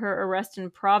issued for her arrest in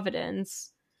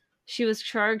Providence. She was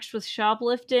charged with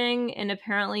shoplifting and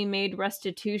apparently made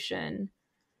restitution.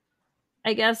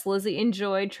 I guess Lizzie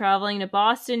enjoyed traveling to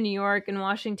Boston, New York, and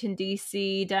Washington,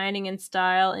 D.C., dining in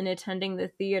style and attending the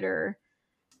theater.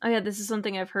 Oh, yeah, this is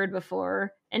something I've heard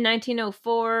before. In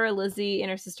 1904, Lizzie and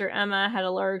her sister Emma had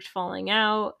a large falling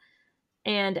out,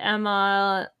 and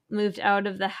Emma moved out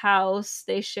of the house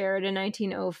they shared in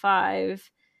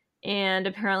 1905, and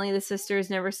apparently the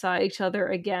sisters never saw each other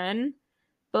again.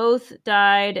 Both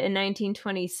died in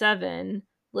 1927.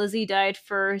 Lizzie died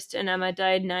first, and Emma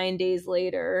died 9 days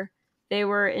later. They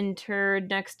were interred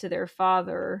next to their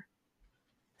father.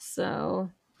 So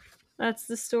that's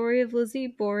the story of Lizzie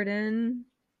Borden.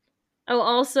 Oh,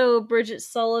 also, Bridget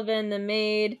Sullivan, the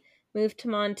maid, moved to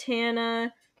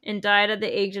Montana and died at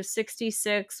the age of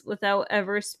 66 without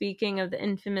ever speaking of the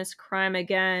infamous crime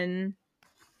again.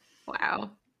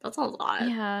 Wow, that's a lot.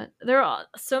 Yeah, there are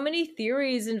so many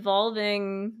theories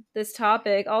involving this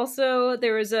topic. Also,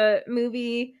 there was a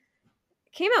movie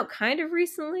came out kind of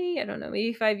recently. I don't know,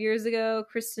 maybe 5 years ago.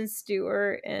 Kristen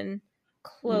Stewart and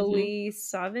Chloe Yeah.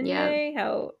 Sevigny.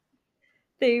 How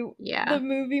Yeah. the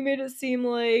movie made it seem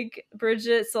like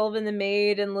Bridget Sullivan, the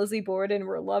maid, and Lizzie Borden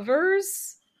were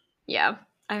lovers. Yeah.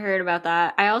 I heard about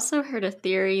that. I also heard a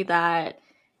theory that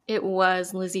it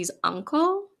was Lizzie's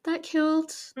uncle that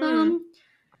killed them.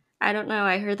 I don't know.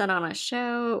 I heard that on a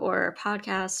show or a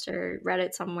podcast or read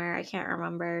it somewhere. I can't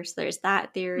remember. So there's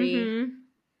that theory.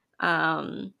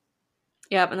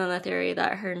 Yep, and then the theory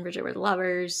that her and Bridget were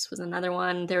lovers was another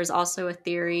one. There was also a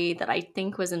theory that I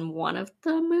think was in one of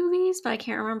the movies, but I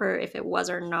can't remember if it was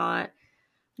or not,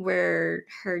 where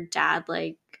her dad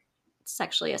like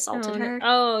sexually assaulted her.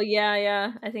 Oh,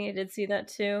 yeah. I think I did see that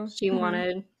too. She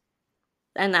wanted,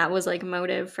 and that was like a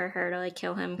motive for her to like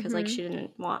kill him because like she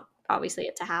didn't want obviously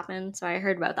it to happen. So I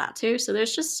heard about that too. So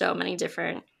there's just so many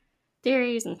different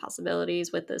theories and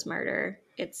possibilities with this murder.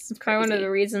 It's probably one of the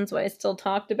reasons why it's still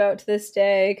talked about to this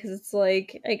day, because it's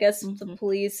like, I guess the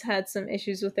police had some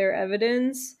issues with their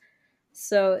evidence,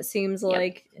 so it seems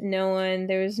like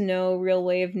there was no real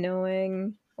way of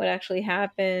knowing what actually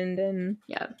happened, and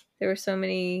there were so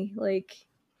many, like,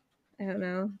 I don't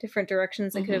know, different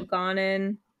directions it could have gone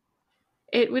in.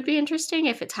 It would be interesting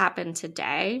if it's happened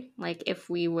today, like if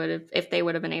they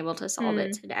would have been able to solve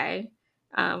it today,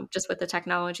 just with the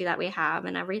technology that we have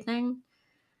and everything.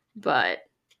 But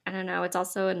I don't know. It's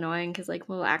also annoying because like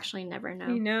we'll actually never know.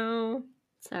 I know.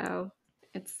 So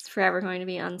it's forever going to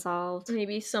be unsolved.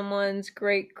 Maybe someone's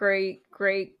great grandkid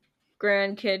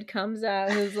comes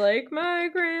out who's like, my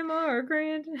grandma or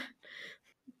grand.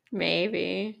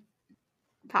 Maybe.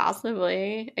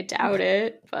 Possibly. I doubt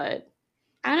it, but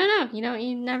I don't know.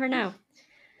 You never know.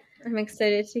 I'm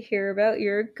excited to hear about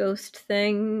your ghost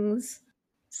things.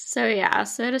 So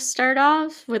to start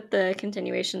off with the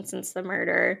continuation since the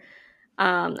murder,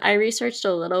 I researched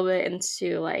a little bit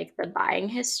into like the buying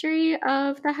history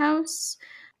of the house.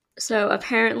 So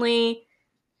apparently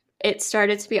It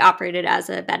started to be operated as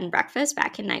a bed and breakfast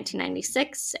back in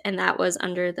 1996, and that was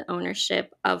under the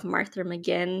ownership of Martha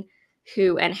McGinn,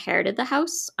 who inherited the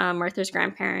house. Martha's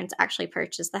grandparents actually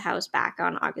purchased the house back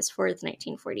on August 4th,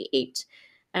 1948.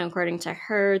 And according to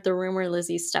her, the rumor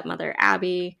Lizzie's stepmother,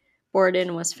 Abby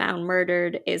Borden, was found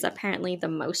murdered is apparently the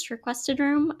most requested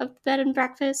room of the bed and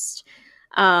breakfast.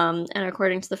 And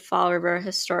according to the Fall River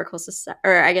Historical Society,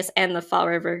 the Fall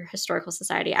River Historical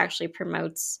Society actually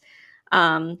promotes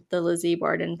the Lizzie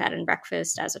Borden Bed and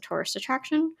Breakfast as a tourist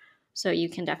attraction. So you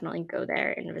can definitely go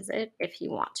there and visit if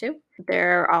you want to.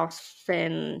 There are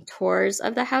often tours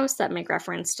of the house that make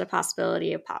reference to the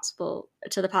possibility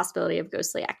of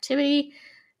ghostly activity.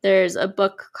 There's a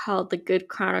book called The Good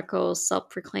Chronicles,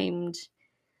 self-proclaimed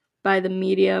by the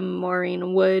medium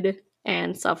Maureen Wood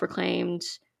and self-proclaimed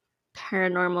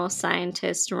paranormal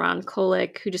scientist Ron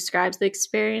Kolick, who describes the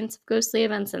experience of ghostly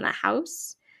events in the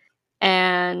house.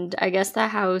 And I guess the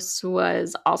house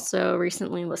was also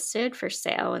recently listed for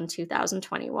sale in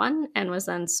 2021 and was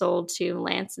then sold to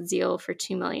Lance Zeal for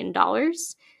 $2 million.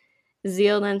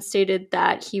 Zeal then stated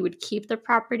that he would keep the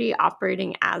property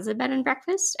operating as a bed and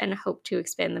breakfast and hope to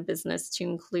expand the business to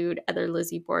include other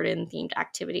Lizzie Borden themed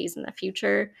activities in the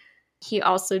future. He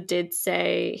also did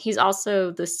say he's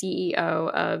also the CEO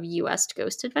of US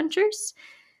Ghost Adventures,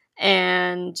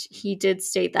 and he did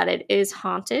state that it is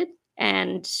haunted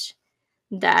and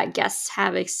that guests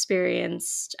have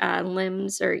experienced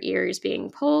limbs or ears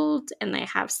being pulled, and they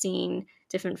have seen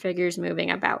different figures moving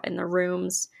about in the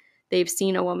rooms. They've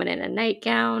seen a woman in a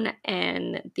nightgown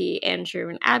in the Andrew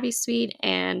and Abby suite,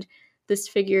 and this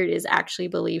figure is actually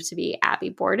believed to be Abby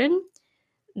Borden.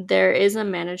 There is a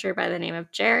manager by the name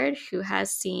of Jared who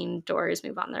has seen doors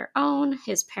move on their own.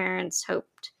 His parents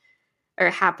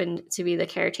happened to be the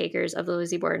caretakers of the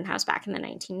Lizzie Borden house back in the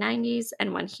 1990s,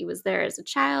 and when he was there as a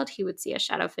child, he would see a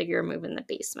shadow figure move in the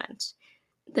basement.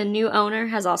 The new owner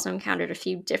has also encountered a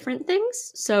few different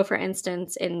things. So, for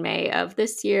instance, in May of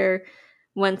this year,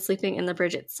 when sleeping in the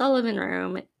Bridget Sullivan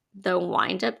room, the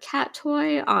wind-up cat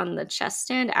toy on the chest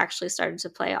stand actually started to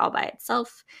play all by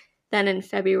itself. Then in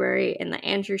February, in the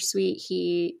Andrew suite,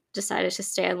 he decided to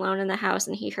stay alone in the house,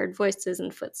 and he heard voices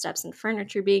and footsteps and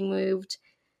furniture being moved.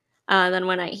 Then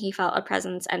one night he felt a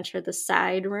presence enter the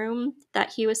side room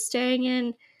that he was staying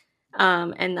in,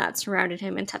 and that surrounded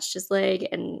him and touched his leg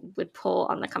and would pull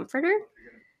on the comforter.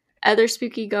 Other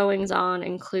spooky goings-on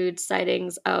include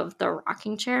sightings of the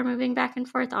rocking chair moving back and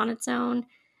forth on its own.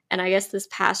 And I guess this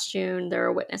past June, there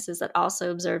were witnesses that also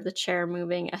observed the chair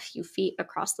moving a few feet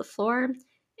across the floor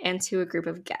and to a group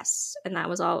of guests. And that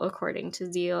was all according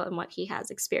to Zeal and what he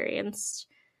has experienced.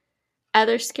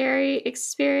 Other scary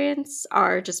experience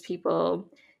are just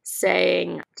people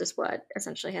saying just what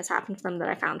essentially has happened to them that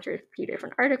I found through a few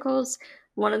different articles.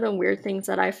 One of the weird things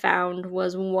that I found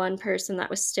was one person that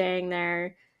was staying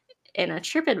there in a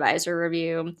TripAdvisor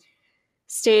review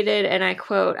stated, and I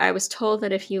quote, "I was told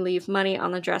that if you leave money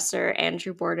on the dresser,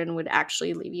 Andrew Borden would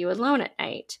actually leave you alone at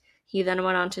night." He then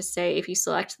went on to say, "If you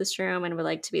select this room and would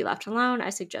like to be left alone, I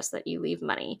suggest that you leave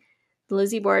money." The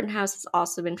Lizzie Borden house has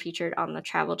also been featured on the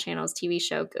Travel Channel's TV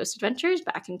show Ghost Adventures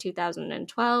back in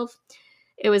 2012.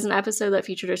 It was an episode that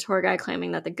featured a tour guide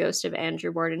claiming that the ghost of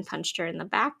Andrew Borden punched her in the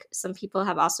back. Some people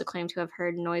have also claimed to have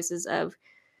heard noises of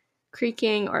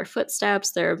creaking or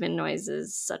footsteps. There have been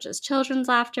noises such as children's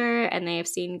laughter, and they have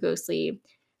seen ghostly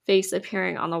face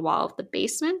appearing on the wall of the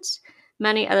basement.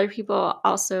 Many other people,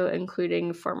 also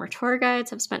including former tour guides,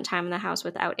 have spent time in the house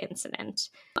without incident.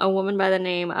 A woman by the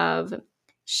name of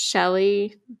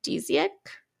Shelley Desiak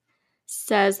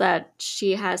says that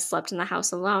she has slept in the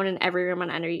house alone in every room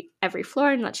on every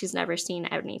floor and that she's never seen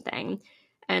anything.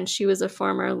 And she was a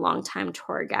former longtime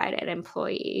tour guide and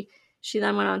employee. She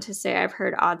then went on to say, "I've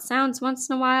heard odd sounds once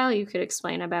in a while. You could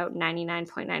explain about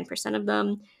 99.9% of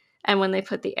them. And when they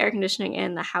put the air conditioning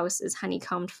in, the house is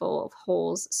honeycombed full of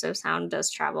holes, so sound does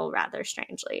travel rather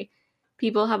strangely.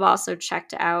 People have also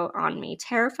checked out on me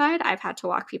terrified. I've had to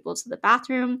walk people to the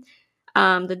bathroom.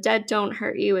 The dead don't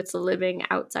hurt you. It's the living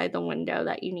outside the window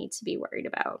that you need to be worried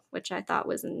about," which I thought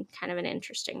was kind of an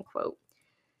interesting quote.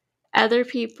 Other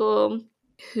people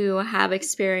who have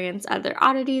experienced other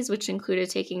oddities, which included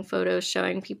taking photos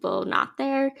showing people not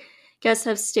there, guests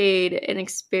have stayed and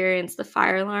experienced the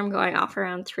fire alarm going off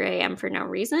around 3 a.m. for no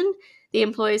reason. The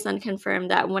employees then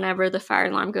confirmed that whenever the fire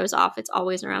alarm goes off, it's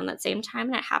always around that same time,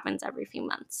 and it happens every few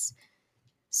months.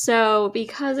 So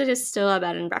because it is still a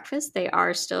bed and breakfast, they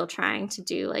are still trying to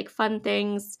do like fun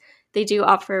things. They do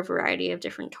offer a variety of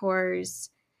different tours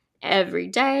every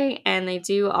day, and they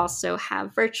do also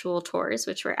have virtual tours,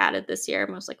 which were added this year,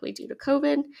 most likely due to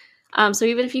COVID. So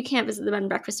even if you can't visit the bed and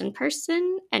breakfast in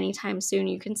person anytime soon,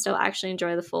 you can still actually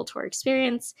enjoy the full tour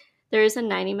experience. There is a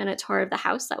 90-minute tour of the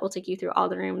house that will take you through all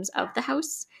the rooms of the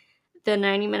house. The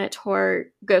 90-minute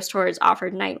ghost tour is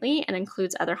offered nightly and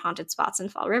includes other haunted spots in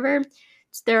Fall River.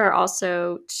 There are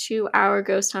also 2-hour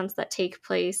ghost hunts that take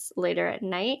place later at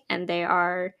night, and they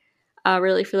are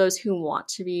really for those who want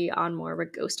to be on more of a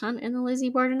ghost hunt in the Lizzie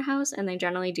Borden house, and they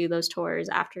generally do those tours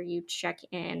after you check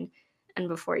in and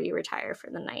before you retire for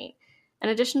the night. In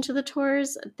addition to the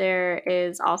tours, there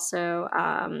is also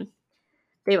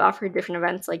they've offered different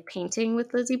events like painting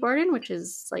with Lizzie Borden, which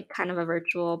is like kind of a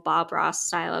virtual Bob Ross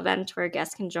style event where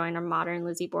guests can join a modern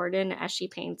Lizzie Borden as she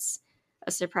paints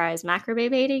a surprise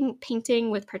macrame painting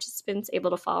with participants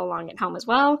able to follow along at home as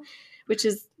well, which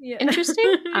is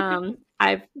interesting.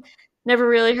 I've never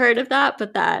really heard of that,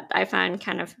 but that I find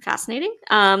kind of fascinating.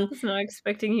 I was not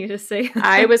expecting you to say that.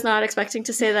 I was not expecting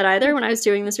to say that either when I was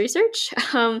doing this research.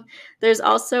 There's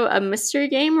also a mystery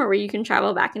game where you can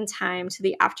travel back in time to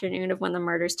the afternoon of when the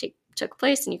murders took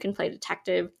place, and you can play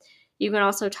detective. You can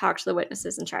also talk to the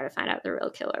witnesses and try to find out the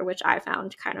real killer, which I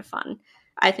found kind of fun.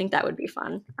 I think that would be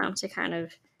fun to kind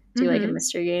of do like a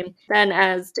mystery game. Then,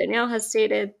 as Danielle has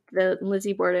stated, the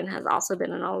Lizzie Borden has also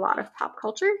been in a lot of pop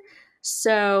culture.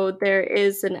 So there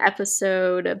is an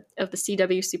episode of the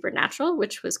CW Supernatural,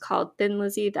 which was called Thin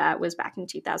Lizzie, that was back in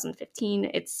 2015.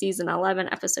 It's season 11,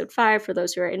 episode 5, for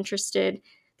those who are interested,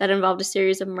 that involved a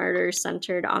series of murders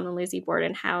centered on the Lizzie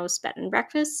Borden house bed and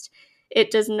breakfast. It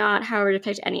does not, however,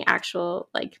 depict the actual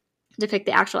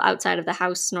outside of the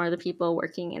house, nor the people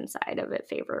working inside of it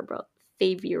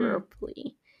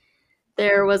favorably.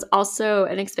 There was also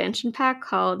an expansion pack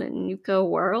called Nuka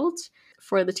World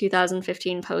for the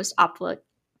 2015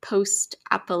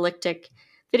 post-apocalyptic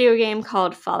video game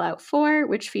called Fallout 4,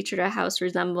 which featured a house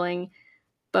resembling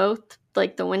both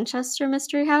like the Winchester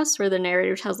mystery house, where the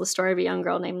narrator tells the story of a young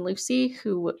girl named Lucy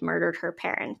who murdered her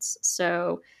parents.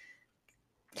 So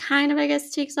kind of, I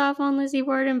guess, takes off on Lizzie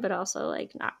Borden, but also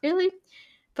like not really.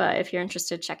 But if you're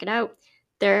interested, check it out.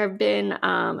 There have been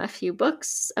a few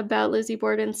books about Lizzie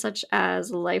Borden, such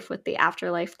as Life with the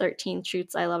Afterlife, 13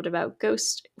 Truths I Loved About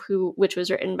Ghosts, which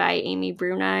was written by Amy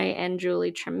Bruni and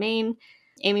Julie Tremaine.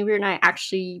 Amy Bruni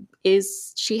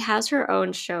she has her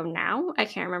own show now. I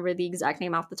can't remember the exact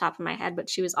name off the top of my head, but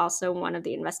she was also one of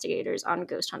the investigators on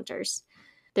Ghost Hunters.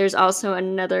 There's also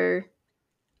another,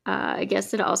 I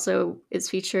guess it also is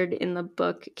featured in the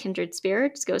book Kindred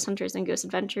Spirits, Ghost Hunters and Ghost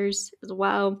Adventures as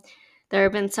well. There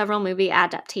have been several movie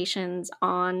adaptations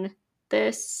on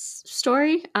this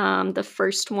story. The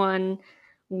first one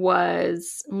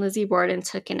was Lizzie Borden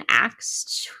Took an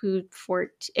Axe.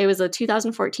 It was a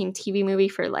 2014 TV movie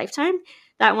for Lifetime.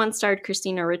 That one starred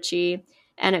Christina Ricci,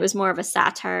 and it was more of a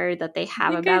satire that they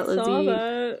have about Lizzie. Saw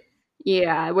that.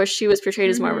 Yeah, where she was portrayed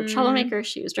as more of a troublemaker.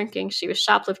 She was drinking, she was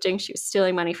shoplifting, she was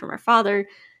stealing money from her father.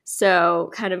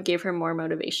 So kind of gave her more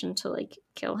motivation to like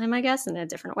kill him, I guess, in a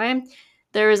different way.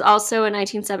 There was also a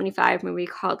 1975 movie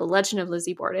called The Legend of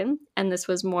Lizzie Borden, and this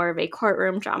was more of a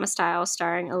courtroom drama style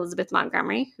starring Elizabeth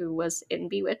Montgomery, who was in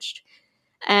Bewitched.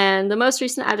 And the most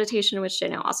recent adaptation, which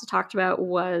Danielle also talked about,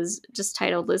 was just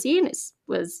titled Lizzie, and it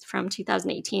was from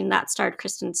 2018. That starred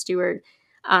Kristen Stewart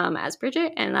as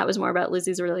Bridget, and that was more about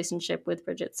Lizzie's relationship with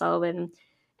Bridget Sullivan.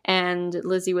 And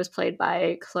Lizzie was played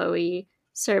by Chloe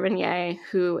Sevigny,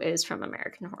 who is from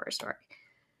American Horror Story.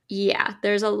 Yeah,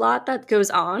 there's a lot that goes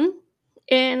on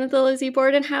in the Lizzie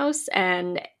Borden house,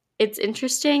 and it's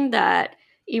interesting that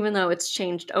even though it's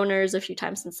changed owners a few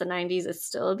times since the 90s, it's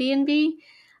still a B&B.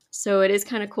 So it is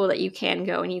kind of cool that you can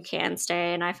go and you can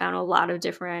stay, and I found a lot of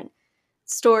different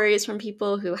stories from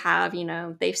people who have,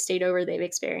 they've stayed over, they've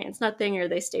experienced nothing, or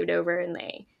they stayed over and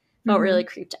they felt really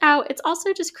creeped out. It's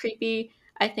also just creepy,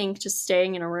 I think, just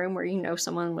staying in a room where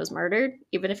someone was murdered,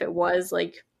 even if it was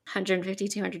like 150,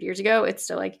 200 years ago, it's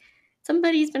still like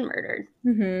somebody's been murdered.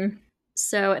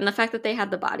 So, and the fact that they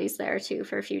had the bodies there too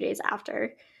for a few days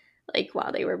after, like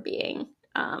while they were being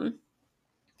kind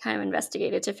of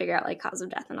investigated to figure out like cause of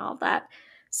death and all of that.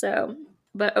 So,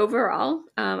 but overall,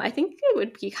 I think it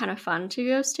would be kind of fun to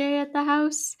go stay at the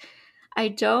house. I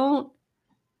don't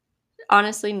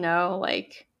honestly know,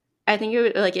 like, I think it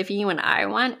would, like, if you and I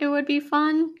went, it would be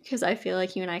fun, because I feel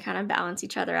like you and I kind of balance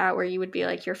each other out, where you would be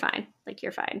like, you're fine. Like,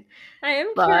 you're fine. I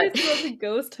am curious about the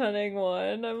ghost hunting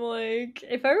one. I'm like,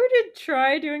 if I were to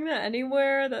try doing that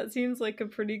anywhere, that seems like a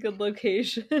pretty good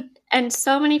location. And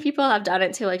so many people have done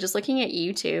it too. Like, just looking at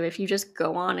YouTube, if you just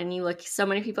go on and you look, so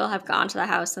many people have gone to the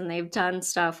house and they've done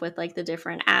stuff with like the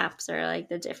different apps or like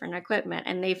the different equipment,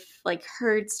 and they've like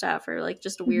heard stuff or like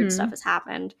just weird stuff has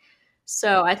happened.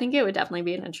 So I think it would definitely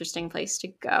be an interesting place to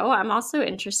go. I'm also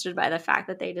interested by the fact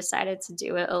that they decided to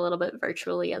do it a little bit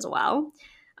virtually as well.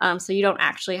 So you don't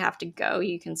actually have to go.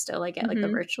 You can still like get like the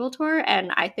virtual tour.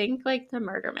 And I think like the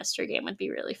murder mystery game would be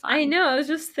really fun. I know. I was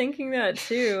just thinking that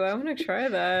too. I want to try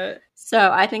that.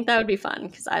 So I think that would be fun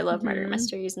because I love murder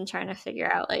mysteries and trying to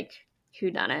figure out like who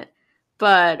done it.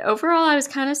 But overall, I was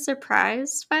kind of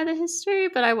surprised by the history,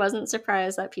 but I wasn't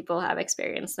surprised that people have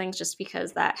experienced things just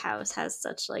because that house has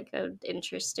such like an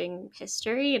interesting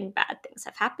history and bad things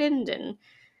have happened, and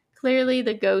clearly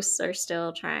the ghosts are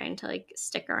still trying to like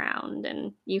stick around,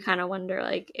 and you kind of wonder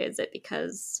like, is it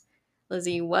because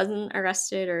Lizzie wasn't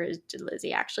arrested or did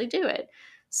Lizzie actually do it?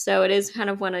 So it is kind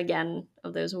of one again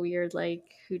of those weird like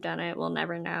who done it, we'll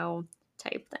never know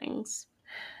type things.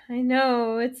 I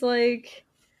know. It's like,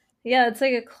 yeah, it's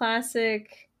like a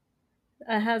classic.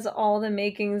 It has all the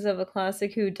makings of a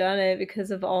classic whodunit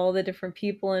because of all the different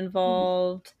people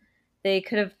involved. They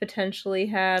could have potentially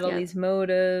had all these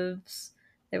motives.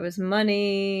 There was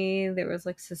money. There was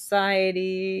like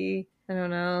society. I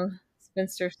don't know.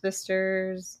 Spinster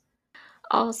sisters.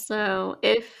 Also,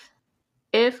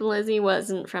 if Lizzie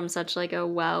wasn't from such like a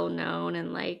well-known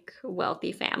and like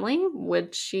wealthy family,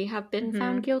 would she have been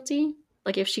found guilty?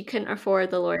 Like if she couldn't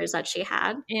afford the lawyers that she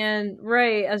had? And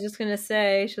right, I was just gonna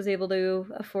say she was able to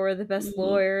afford the best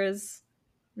lawyers.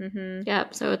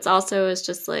 Yep. So it's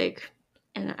just like,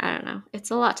 and I don't know,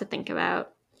 it's a lot to think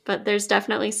about. But there's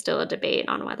definitely still a debate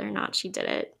on whether or not she did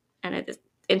it, and it's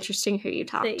interesting who you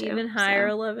talk They to. even hire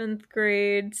 11th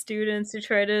grade students to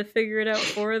try to figure it out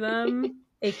for them,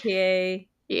 aka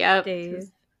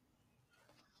Dave.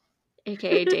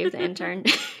 AKA Dave the intern.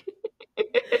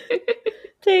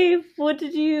 Dave, what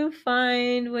did you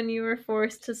find when you were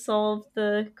forced to solve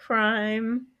the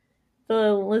crime,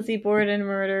 the Lizzie Borden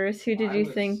murders? Who did you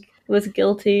think was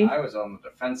guilty? I was on the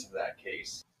defense of that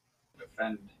case.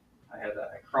 I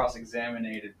cross-examined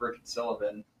Bridget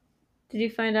Sullivan. Did you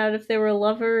find out if they were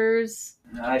lovers?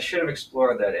 I should have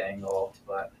explored that angle,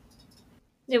 but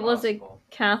it was a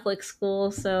Catholic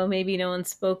school, so maybe no one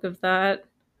spoke of that.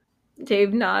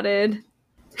 Dave nodded.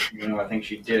 I think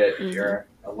she did it. If you're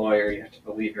a lawyer, you have to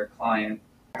believe your client.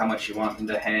 How much you want them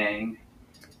to hang.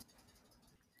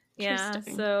 Yeah,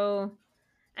 so...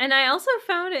 And I also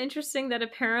found it interesting that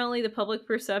apparently the public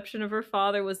perception of her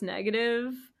father was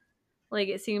negative. Like,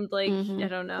 it seemed like, I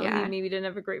don't know, he maybe didn't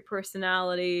have a great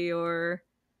personality, or...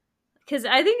 Because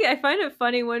I find it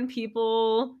funny when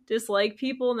people dislike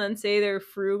people and then say they're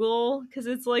frugal. Because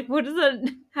it's like, what is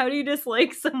that? How do you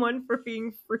dislike someone for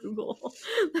being frugal?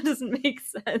 That doesn't make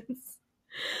sense.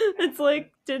 It's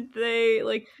like, did they,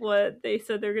 like, what? They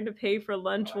said they're going to pay for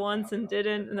lunch once and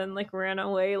didn't, and then, like, ran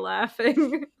away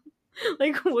laughing.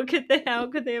 Like, how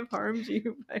could they have harmed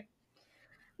you?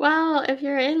 Well, if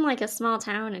you're in, like, a small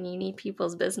town and you need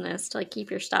people's business to, like,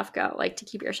 keep your stuff to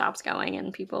keep your shops going,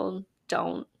 and people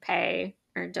don't pay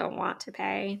or don't want to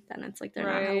pay, then it's like they're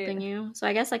not helping you. So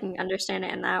I guess I can understand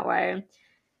it in that way.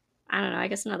 I don't know. I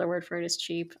guess another word for it is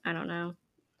cheap. I don't know.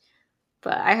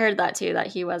 But I heard that too, that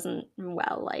he wasn't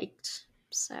well liked.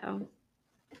 So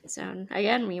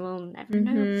again, we will never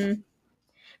know.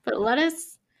 But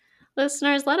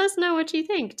listeners, let us know what you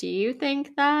think. Do you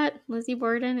think that Lizzie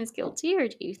Borden is guilty, or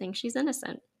do you think she's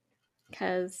innocent?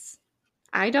 Because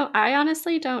I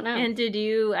honestly don't know. And did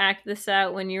you act this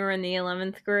out when you were in the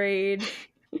 11th grade?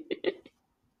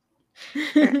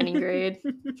 Or any grade.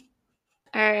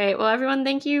 All right. Well, everyone,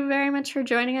 thank you very much for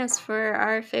joining us for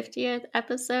our 50th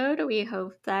episode. We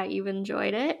hope that you've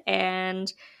enjoyed it.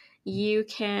 And you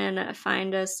can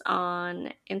find us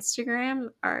on Instagram.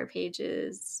 Our page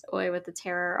is Oi with the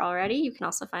Terror Already. You can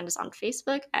also find us on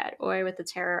Facebook at Oi with the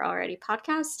Terror Already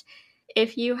podcast.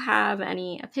 If you have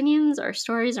any opinions or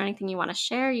stories or anything you want to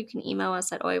share, you can email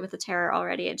us at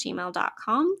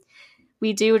oiwiththeterroralready@gmail.com.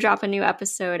 We do drop a new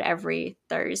episode every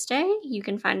Thursday. You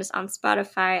can find us on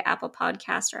Spotify, Apple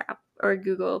Podcasts, or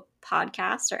Google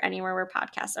Podcasts, or anywhere where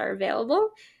podcasts are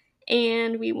available.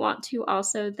 And we want to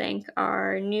also thank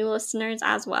our new listeners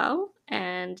as well,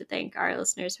 and thank our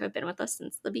listeners who have been with us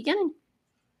since the beginning.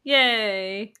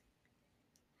 Yay!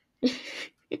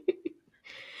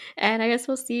 And I guess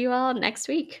we'll see you all next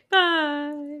week.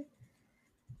 Bye!